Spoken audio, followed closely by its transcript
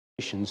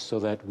so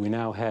that we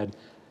now had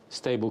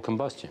stable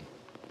combustion.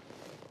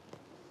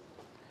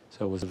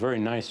 So it was a very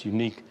nice,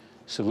 unique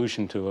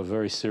solution to a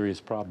very serious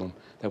problem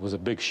that was a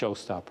big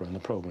showstopper in the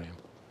program,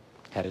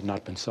 had it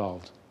not been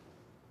solved.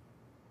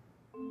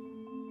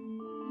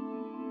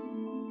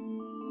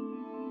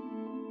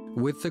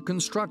 With the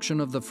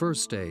construction of the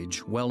first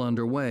stage well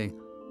underway,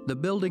 the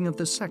building of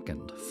the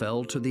second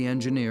fell to the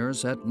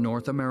engineers at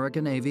North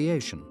American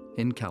Aviation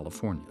in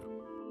California.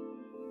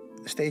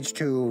 Stage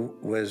 2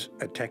 was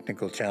a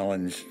technical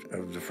challenge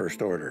of the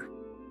first order.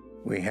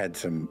 We had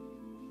some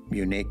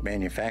unique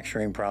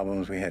manufacturing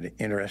problems, we had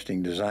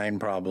interesting design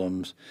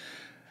problems,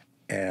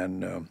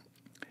 and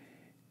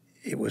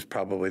it was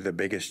probably the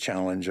biggest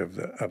challenge of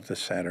the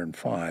Saturn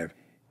V.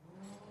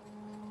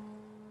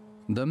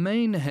 The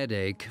main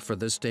headache for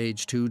the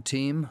Stage 2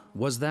 team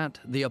was that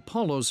the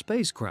Apollo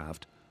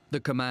spacecraft, the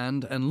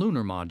command and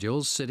lunar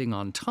modules sitting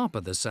on top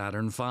of the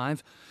Saturn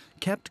V,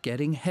 kept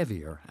getting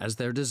heavier as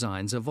their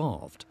designs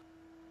evolved.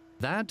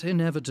 That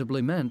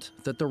inevitably meant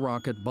that the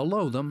rocket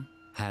below them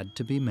had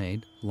to be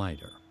made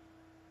lighter.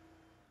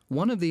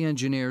 One of the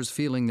engineers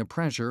feeling the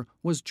pressure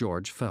was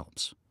George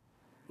Phelps.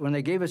 When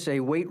they gave us a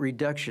weight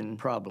reduction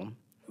problem,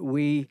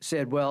 we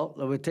said, well,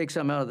 we'll take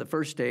some out of the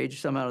first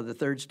stage, some out of the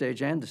third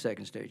stage and the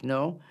second stage.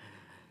 No,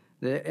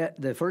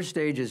 the first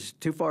stage is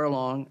too far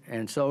along,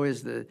 and so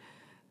is the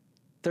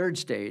third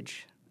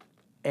stage,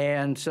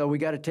 and so we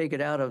got to take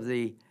it out of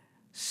the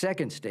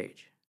second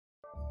stage.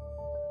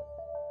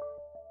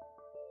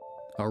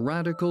 A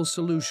radical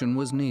solution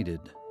was needed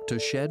to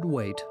shed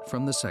weight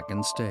from the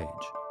second stage.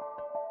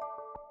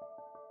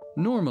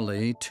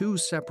 Normally, two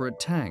separate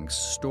tanks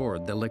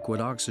stored the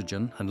liquid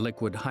oxygen and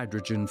liquid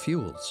hydrogen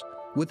fuels,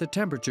 with a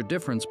temperature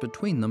difference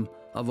between them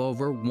of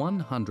over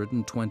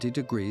 120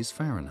 degrees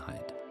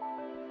Fahrenheit.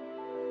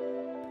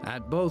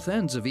 At both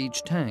ends of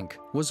each tank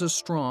was a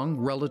strong,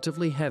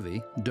 relatively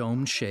heavy,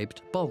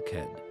 dome-shaped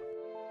bulkhead.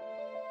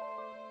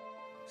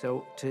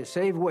 So to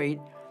save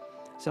weight,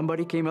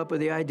 somebody came up with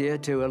the idea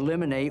to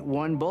eliminate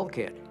one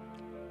bulkhead.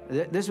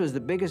 This was the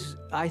biggest,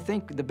 I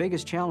think, the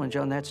biggest challenge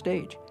on that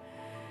stage,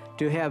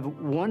 to have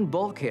one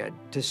bulkhead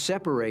to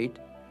separate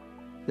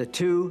the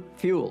two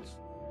fuels.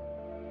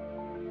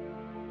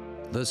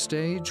 The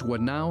stage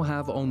would now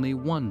have only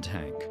one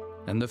tank,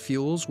 and the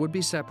fuels would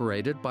be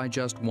separated by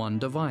just one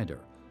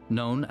divider,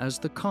 known as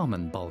the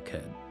common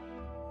bulkhead.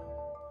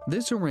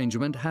 This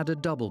arrangement had a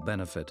double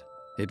benefit.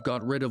 It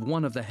got rid of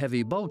one of the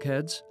heavy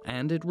bulkheads,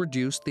 and it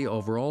reduced the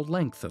overall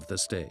length of the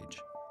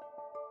stage.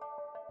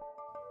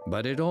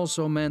 But it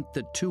also meant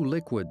that two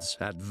liquids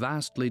at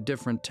vastly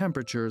different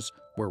temperatures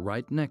were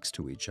right next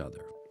to each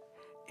other.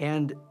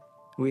 And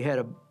we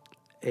had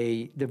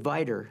a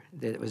divider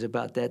that was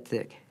about that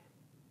thick.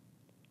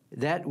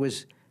 That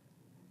was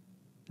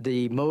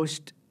the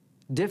most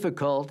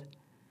difficult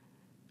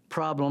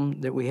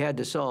problem that we had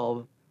to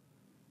solve,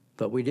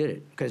 but we did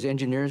it, because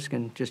engineers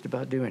can just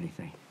about do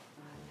anything.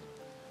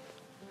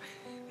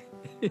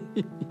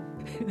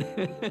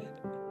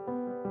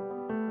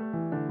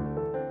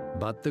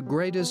 But the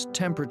greatest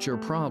temperature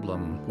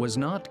problem was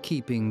not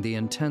keeping the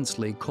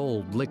intensely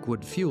cold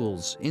liquid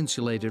fuels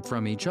insulated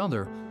from each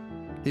other.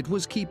 It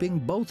was keeping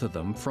both of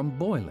them from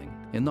boiling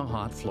in the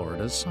hot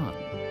Florida sun.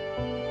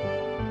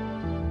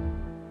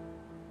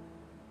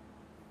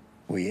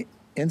 We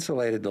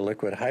insulated the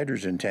liquid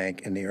hydrogen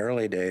tank in the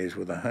early days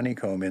with a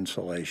honeycomb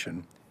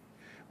insulation.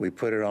 We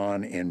put it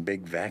on in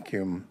big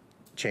vacuum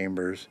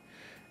chambers,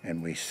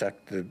 and we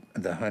sucked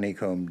the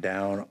honeycomb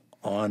down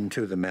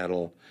onto the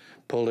metal,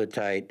 pulled it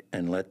tight,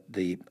 and let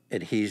the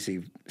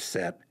adhesive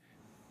set.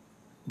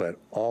 But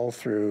all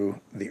through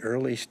the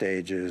early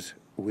stages,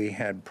 we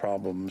had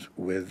problems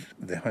with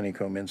the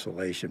honeycomb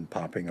insulation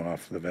popping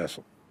off the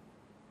vessel.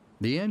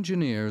 The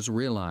engineers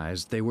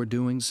realized they were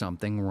doing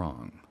something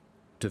wrong.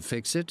 To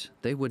fix it,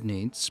 they would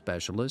need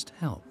specialist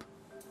help.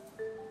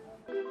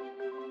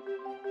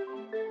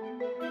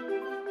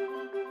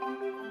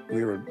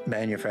 We were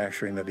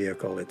manufacturing the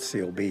vehicle at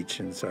Seal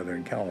Beach in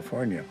Southern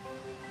California.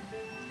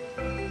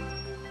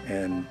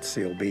 And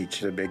Seal Beach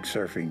is a big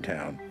surfing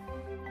town.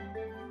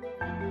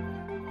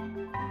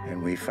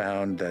 And we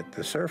found that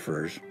the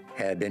surfers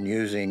had been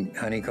using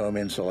honeycomb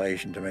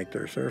insulation to make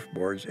their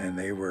surfboards, and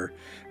they were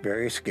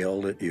very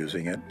skilled at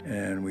using it.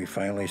 And we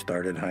finally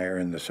started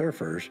hiring the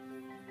surfers,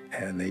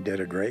 and they did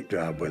a great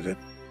job with it.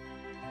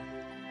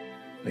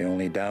 The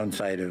only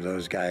downside of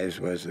those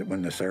guys was that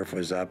when the surf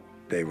was up,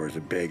 there was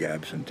a big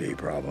absentee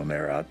problem. They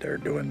were out there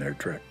doing their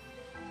trick.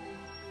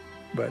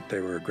 But they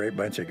were a great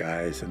bunch of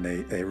guys, and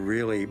they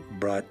really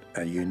brought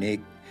a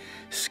unique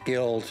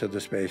skill to the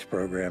space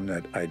program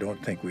that I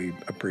don't think we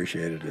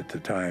appreciated at the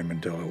time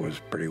until it was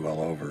pretty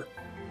well over.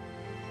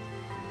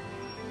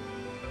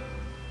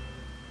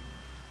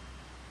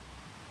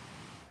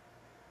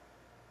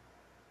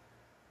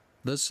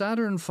 The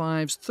Saturn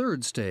V's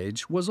third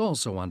stage was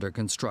also under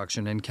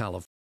construction in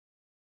California.